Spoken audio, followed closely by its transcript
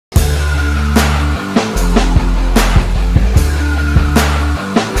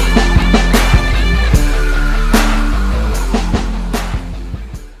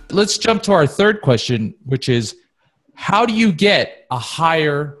let's jump to our third question, which is, how do you get a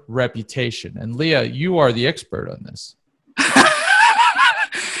higher reputation? And Leah, you are the expert on this.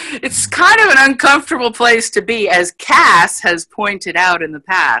 It's kind of an uncomfortable place to be, as Cass has pointed out in the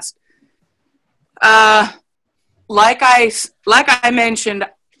past. Like I mentioned,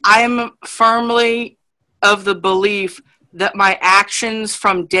 I'm firmly of the belief that my actions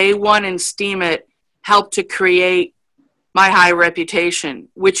from day one in Steem It helped to create my high reputation,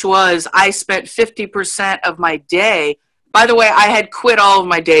 which was I spent 50% of my day. By the way, I had quit all of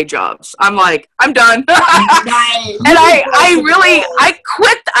my day jobs. I'm like, I'm done. Nice. And I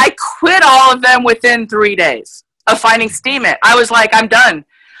quit all of them within 3 days of finding Steem It. I was like, I'm done.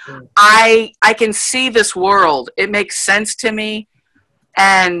 I can see this world. It makes sense to me.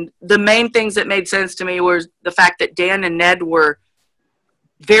 And the main things that made sense to me was the fact that Dan and Ned were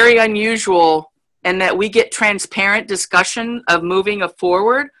very unusual and that we get transparent discussion of moving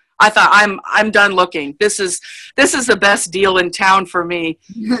forward. I thought, I'm done looking. This is the best deal in town for me.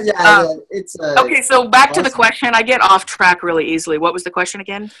 Okay, so back to the question. I get off track really easily. What was the question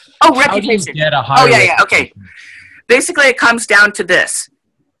again? Oh, reputation. How do you get a higher reputation? Okay. Basically, it comes down to this.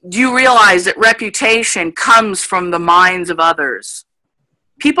 Do you realize that reputation comes from the minds of others?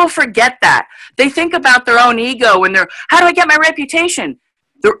 People forget that. They think about their own ego when they're, how do I get my reputation?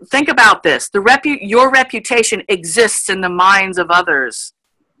 Think about this. Your reputation exists in the minds of others.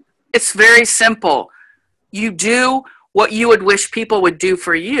 It's very simple. You do what you would wish people would do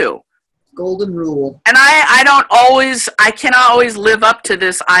for you. Golden rule. And I cannot always live up to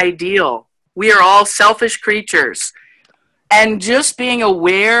this ideal. We are all selfish creatures. And just being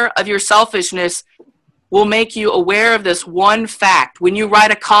aware of your selfishness will make you aware of this one fact. When you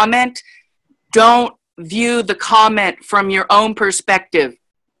write a comment, don't view the comment from your own perspective.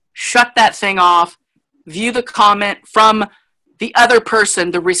 Shut that thing off. View the comment from the other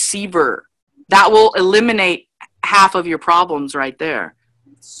person, the receiver. That will eliminate half of your problems right there.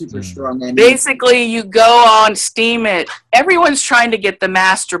 Super strong. Basically, you go on Steem It. Everyone's trying to get the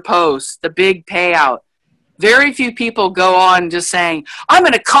master post, the big payout. Very few people go on just saying, I'm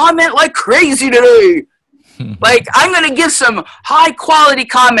going to comment like crazy today. Like, I'm going to give some high-quality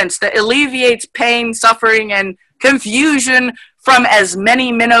comments that alleviates pain, suffering, and confusion from as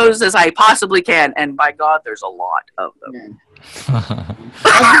many minnows as I possibly can. And by God, there's a lot of them.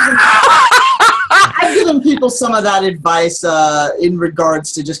 I've given people some of that advice in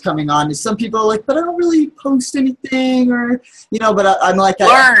regards to just coming on. Some people are like, but I don't really post anything, or But I'm like,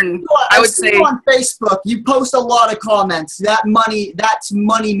 I would say on Facebook, you post a lot of comments. That's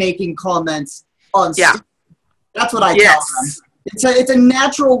money making comments on. Yeah, Steam. That's what I tell them. It's a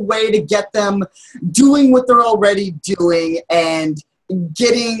natural way to get them doing what they're already doing and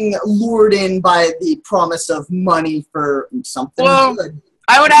getting lured in by the promise of money for something good.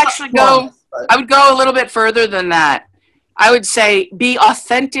 I would actually go a little bit further than that. I would say be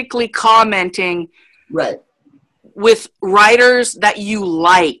authentically commenting with writers that you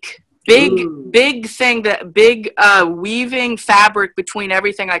like. Big thing, weaving fabric between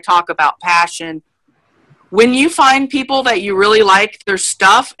everything I talk about, passion. When you find people that you really like their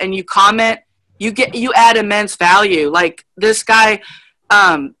stuff and you comment, you add immense value. Like this guy,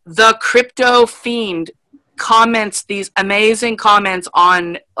 the Crypto Fiend, comments these amazing comments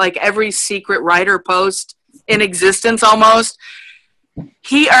on like every secret writer post in existence almost.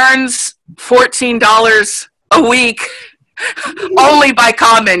 He earns $14 a week only by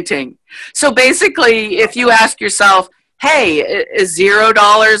commenting. So basically, if you ask yourself, hey, is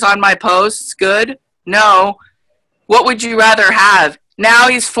 $0 on my posts good? No. What would you rather have? Now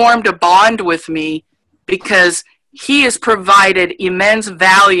he's formed a bond with me because he has provided immense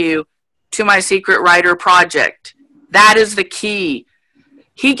value to my secret writer project. That is the key.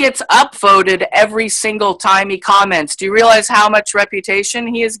 He gets upvoted every single time he comments. Do you realize how much reputation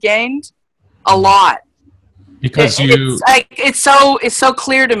he has gained? A lot. Because it's so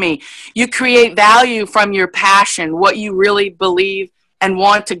clear to me. You create value from your passion, what you really believe and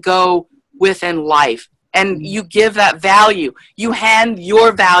want to go with in life. And you give that value. You hand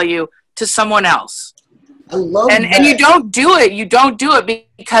your value to someone else. I love that. And you don't do it. You don't do it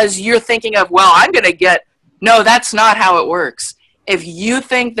because you're thinking of, well, I'm going to get. No, that's not how it works. If you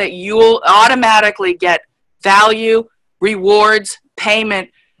think that you'll automatically get value, rewards, payment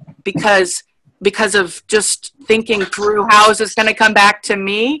because of just thinking through how is this going to come back to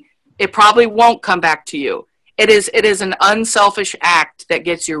me, it probably won't come back to you. It is an unselfish act that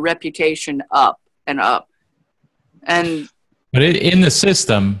gets your reputation up and up. But in the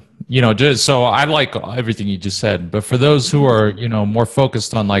system, just so I like everything you just said, but for those who are, more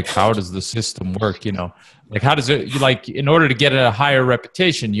focused on like, how does the system work, like how does it, like in order to get a higher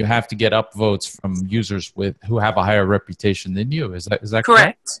reputation, you have to get upvotes from users who have a higher reputation than you. Is that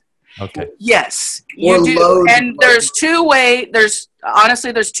correct? Okay. Yes, you do. And there's two ways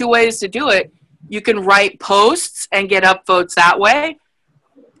to do it. You can write posts and get upvotes that way.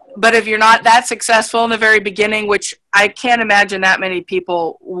 But if you're not that successful in the very beginning, which I can't imagine that many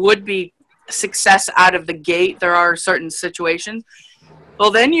people would be success out of the gate, there are certain situations.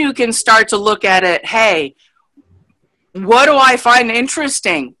 Well, then you can start to look at it. Hey, what do I find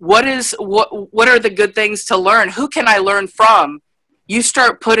interesting? What are the good things to learn? Who can I learn from? You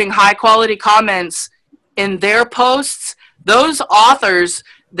start putting high quality comments in their posts. Those authors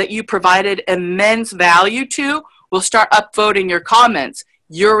that you provided immense value to will start upvoting your comments.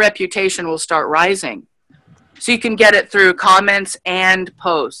 Your reputation will start rising. So you can get it through comments and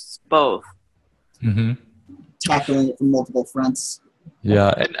posts, both. Mm-hmm. Tackling it from multiple fronts.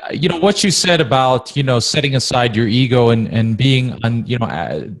 Yeah. And, what you said about, setting aside your ego and being,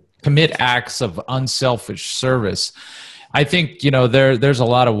 commit acts of unselfish service. I think, there's a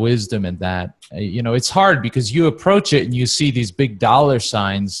lot of wisdom in that. It's hard because you approach it and you see these big dollar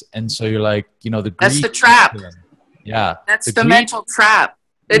signs. And so you're like, that's the trap. Yeah. That's the mental trap.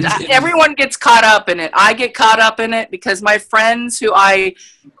 Everyone gets caught up in it. I get caught up in it because my friends who I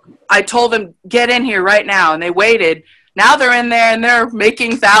told them, get in here right now, and they waited. Now they're in there and they're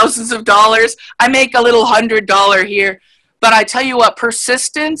making thousands of dollars. I make a little $100 here. But I tell you what,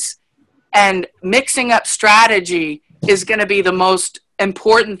 persistence and mixing up strategy is going to be the most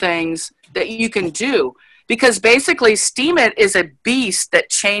important things that you can do. Because basically, Steem It is a beast that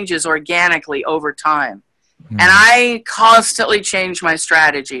changes organically over time. And I constantly change my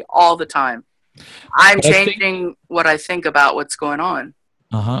strategy all the time. I'm changing what I think about what's going on.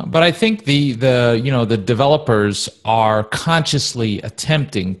 But I think the developers are consciously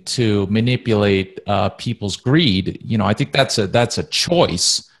attempting to manipulate people's greed. I think that's a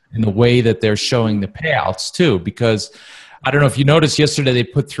choice in the way that they're showing the payouts too. Because I don't know if you noticed yesterday they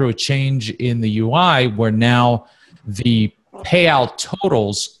put through a change in the UI where now the payout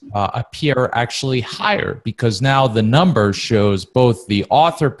totals appear actually higher because now the number shows both the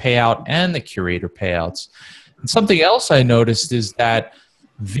author payout and the curator payouts. And something else I noticed is that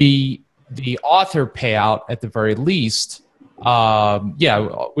the author payout at the very least,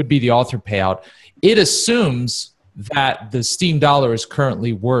 would be the author payout. It assumes that the Steem dollar is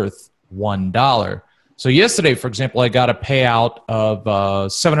currently worth $1. So yesterday, for example, I got a payout of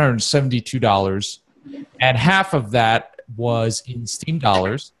 $772, and half of that was in Steem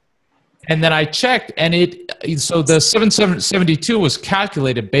dollars. And then I checked, and so the 772 was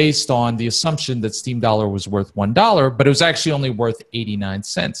calculated based on the assumption that Steem dollar was worth $1, but it was actually only worth 89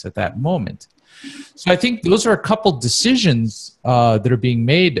 cents at that moment. So I think those are a couple decisions that are being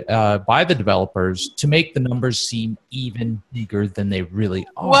made by the developers to make the numbers seem even bigger than they really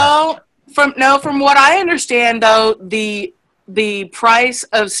are. Well, from what I understand, though, the price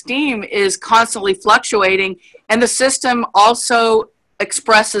of Steem is constantly fluctuating, and the system also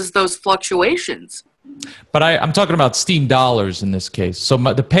expresses those fluctuations. But I'm talking about Steem dollars in this case. So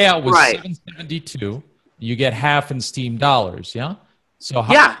the payout was $772. You get half in Steem dollars, yeah? So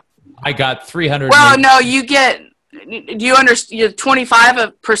I got 300. Well, no, you get. Do you understand?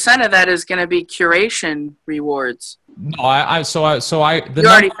 25% of that is going to be curation rewards. No, you're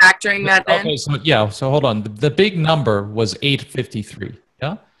already factoring that in. Okay, so hold on. The big number was $8.53.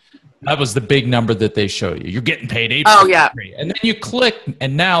 Yeah. That was the big number that they show you. You're getting paid $8.53. Oh, yeah. And then you click,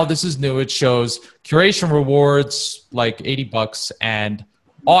 and now this is new. It shows curation rewards like $80 and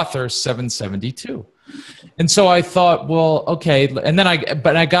author $772. And so I thought, well, okay. And then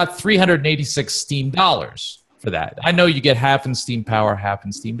I got 386 Steem dollars for that. I know you get half in Steem Power, half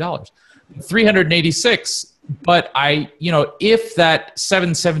in Steem dollars. 386. But if that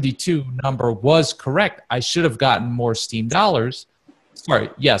 772 number was correct, I should have gotten more Steem dollars.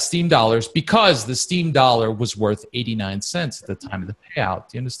 Steem dollars, because the Steem dollar was worth 89 cents at the time of the payout.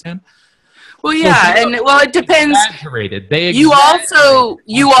 Do you understand? Well, yeah, it depends. Exaggerated. You also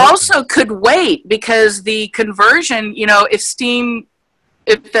could wait because the conversion, if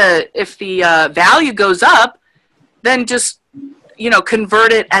the value goes up, then just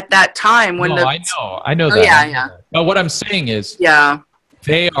convert it at that time when I know that. Yeah. But what I'm saying is,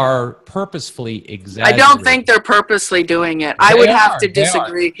 They are purposefully exaggerating. I don't think they're purposely doing it. I would have to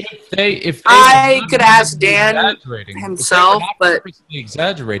disagree. If I could ask Dan himself, but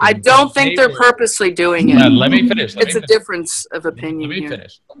I don't think they're purposely doing it. Let me finish. It's a difference of opinion here. Let me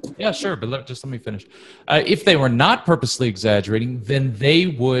finish. Yeah, sure, but just let me finish. If they were not purposely exaggerating, then they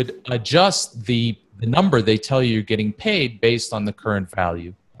would adjust the number they tell you you're getting paid based on the current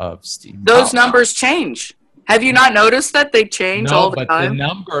value of Steem. Those numbers change. Have you not noticed that they change all the time? No,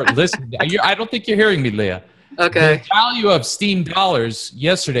 but the number, listen, I don't think you're hearing me, Leah. Okay. The value of Steem dollars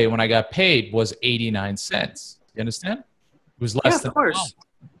yesterday when I got paid was 89 cents. You understand? It was less than of course.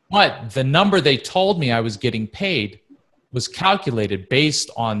 But the number they told me I was getting paid was calculated based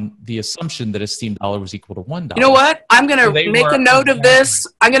on the assumption that a Steem dollar was equal to $1. You know what? I'm going to make a note of this.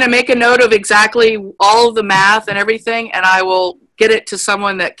 I'm going to make a note of exactly all of the math and everything, and I will get it to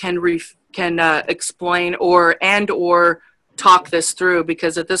someone that can explain or talk this through,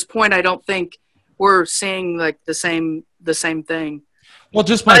 because at this point I don't think we're seeing like the same thing. Well,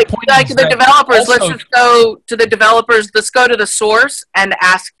 just my point like the developers, let's just go to the developers, let's go to the source and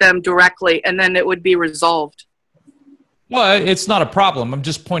ask them directly, and then it would be resolved. Well, it's not a problem. I'm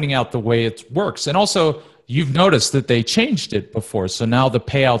just pointing out the way it works. And also, you've noticed that they changed it before, so now the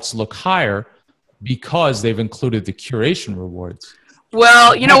payouts look higher because they've included the curation rewards.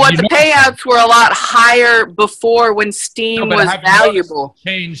 Well, you know what? The payouts were a lot higher before when Steem was valuable.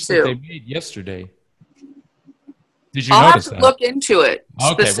 Change that they made yesterday. Did you I'll notice have to look into it.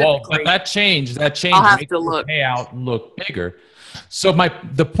 Okay, well, but that change makes the payout look bigger. So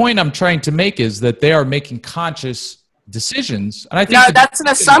the point I'm trying to make is that they are making conscious decisions, and I think that's an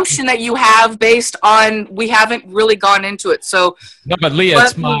assumption that you have based on we haven't really gone into it. So no, but Leah,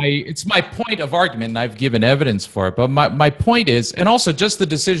 it's my point of argument, and I've given evidence for it. But my point is, and also just the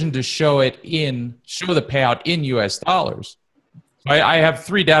decision to show the payout in U.S. dollars. So I have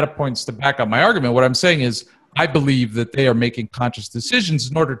 3 data points to back up my argument. What I'm saying is, I believe that they are making conscious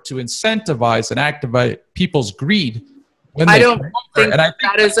decisions in order to incentivize and activate people's greed. I don't think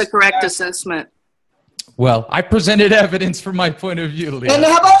that is a correct assessment. Well, I presented evidence from my point of view, Leah. And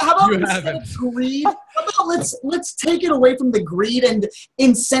how about instead of greed? How about let's take it away from the greed and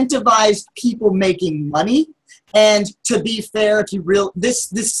incentivize people making money. And to be fair, this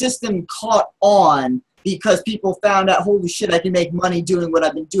system caught on because people found out, holy shit, I can make money doing what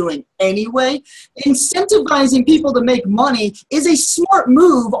I've been doing anyway. Incentivizing people to make money is a smart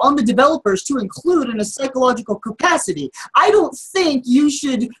move on the developers to include in a psychological capacity. I don't think you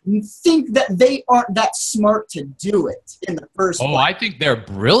should think that they aren't that smart to do it in the first place. Oh, I think they're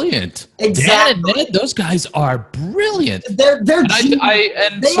brilliant. Exactly. Dan and Ned, those guys are brilliant. They're genius.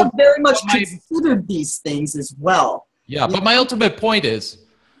 They have very much considered these things as well. Yeah, but my ultimate point is,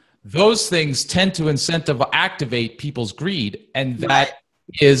 those things tend to activate people's greed, and that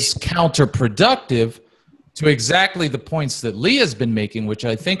is counterproductive to exactly the points that Leah's been making, which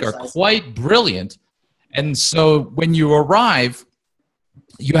I think are quite brilliant. And so when you arrive,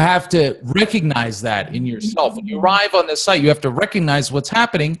 you have to recognize that in yourself. When you arrive on the site, you have to recognize what's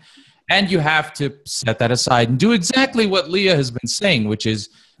happening, and you have to set that aside and do exactly what Leah has been saying, which is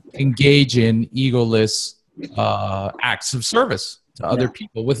engage in egoless acts of service to other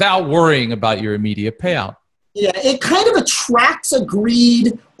people without worrying about your immediate payout. Yeah, it kind of attracts a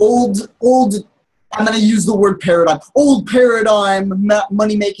greed, old, I'm going to use the word paradigm, old paradigm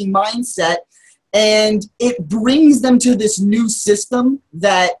money-making mindset, and it brings them to this new system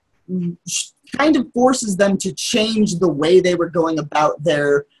that kind of forces them to change the way they were going about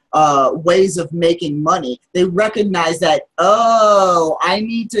their ways of making money. They recognize that, oh, I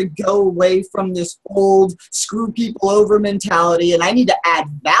need to go away from this old screw people over mentality, and I need to add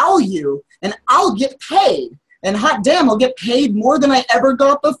value, and I'll get paid. And hot damn, I'll get paid more than I ever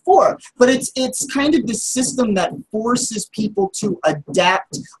got before. But it's kind of this system that forces people to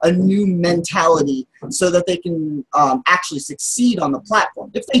adapt a new mentality so that they can actually succeed on the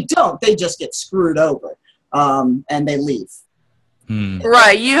platform. If they don't, they just get screwed over and they leave.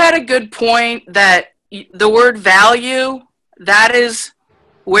 Right. You had a good point that the word value, that is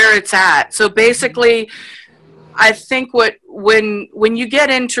where it's at. So basically, I think when you get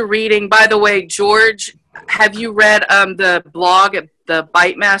into reading, by the way, George, have you read the blog, the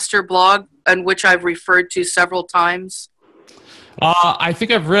Bytemaster blog, on which I've referred to several times? I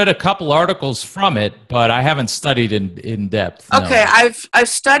think I've read a couple articles from it, but I haven't studied in depth. No. Okay, I've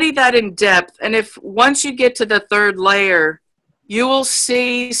studied that in depth, and once you get to the 3rd layer, you will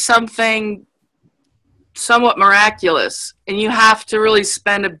see something somewhat miraculous, and you have to really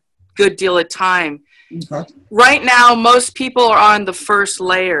spend a good deal of time. Okay. Right now, most people are on the 1st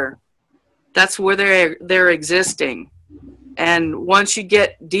layer. That's where they're existing. And once you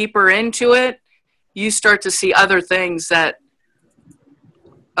get deeper into it, you start to see other things that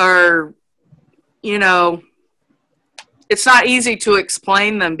are, you know, it's not easy to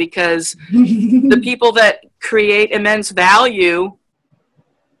explain them, because the people that create immense value,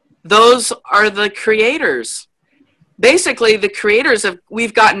 those are the creators. Basically, the creators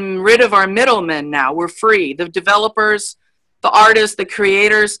we've gotten rid of our middlemen now. We're free. The developers, the artists, the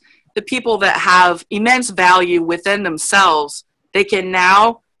creators, the people that have immense value within themselves, they can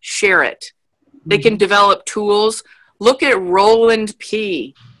now share it. They can develop tools. Look at Roland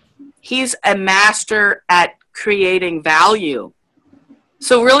P. He's a master at creating value.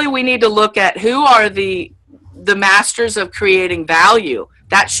 So really we need to look at who are the masters of creating value.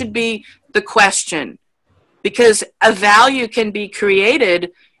 That should be the question, because a value can be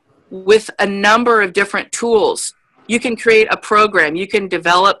created with a number of different tools. You can create a program. You can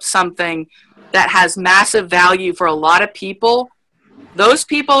develop something that has massive value for a lot of people. Those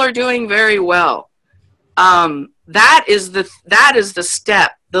people are doing very well. That is the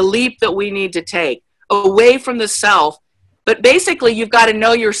step, the leap that we need to take away from the self. But basically, you've got to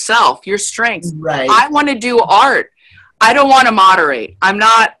know yourself, your strengths. Right. I want to do art. I don't want to moderate. I'm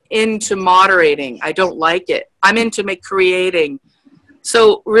not into moderating. I don't like it. I'm into creating.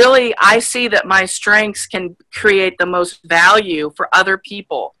 So really, I see that my strengths can create the most value for other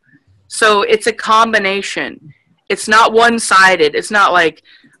people. So it's a combination. It's not one-sided. It's not like,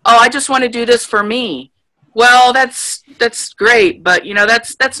 oh, I just want to do this for me. Well, that's great, but you know,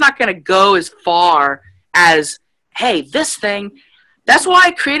 that's not going to go as far as, hey, this thing. That's why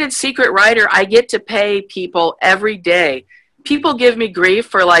I created Secret Writer. I get to pay people every day. People give me grief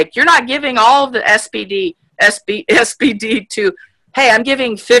for like, you're not giving all of the SBD to, hey, I'm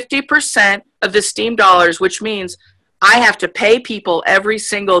giving 50% of the Steem dollars, which means I have to pay people every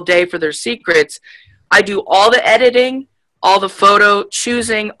single day for their secrets. I do all the editing, all the photo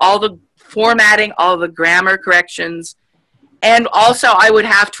choosing, all the formatting, all the grammar corrections. And also, I would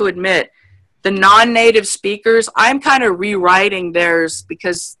have to admit, the non-native speakers, I'm kind of rewriting theirs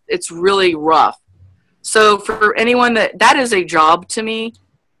because it's really rough. So for anyone that is a job to me,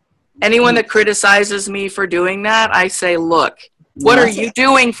 anyone that criticizes me for doing that, I say, look, what are you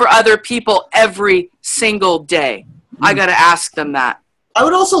doing for other people every single day? I got to ask them that. I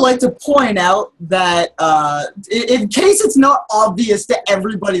would also like to point out that in case it's not obvious to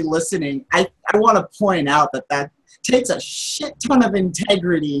everybody listening, I want to point out that takes a shit ton of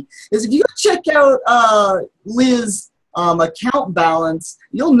integrity. Is if you check out Liz's account balance,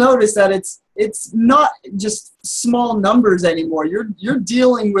 you'll notice that it's not just small numbers anymore. You're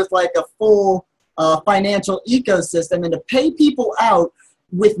dealing with like a full financial ecosystem, and to pay people out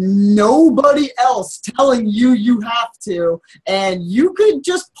with nobody else telling you have to, and you could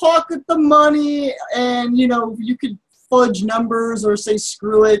just pocket the money, and you know, you could fudge numbers or say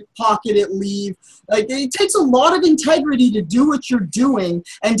screw it, pocket it, leave. Like, it takes a lot of integrity to do what you're doing,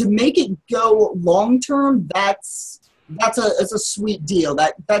 and to make it go long term, it's a sweet deal.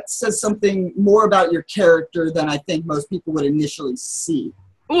 That says something more about your character than I think most people would initially see.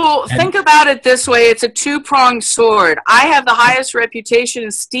 Well, think about it this way. It's a two-pronged sword. I have the highest reputation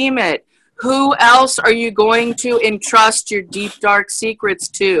in Steem it. Who else are you going to entrust your deep, dark secrets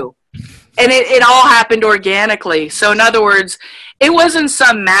to? And it all happened organically. So in other words, it wasn't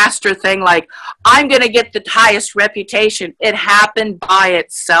some master thing like, I'm going to get the highest reputation. It happened by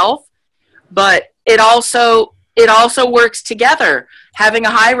itself, but it also works together. Having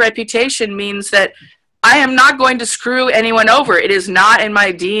a high reputation means that I am not going to screw anyone over. It is not in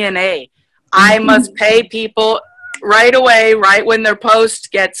my DNA. I must pay people right away, right when their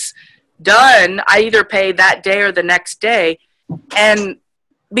post gets done. I either pay that day or the next day. And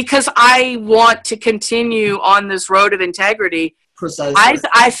because I want to continue on this road of integrity, precisely.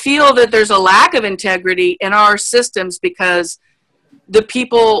 I feel that there's a lack of integrity in our systems because the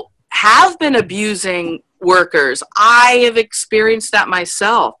people have been abusing workers. I have experienced that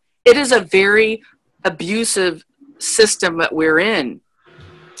myself. It is a very abusive system that we're in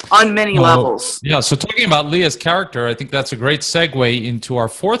on many levels. Yeah, so talking about Leah's character, I think that's a great segue into our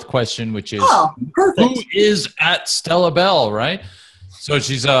fourth question, which is, who is at Stella Bell, right? So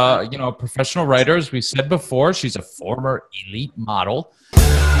she's a professional writer, as we said before. She's a former elite model.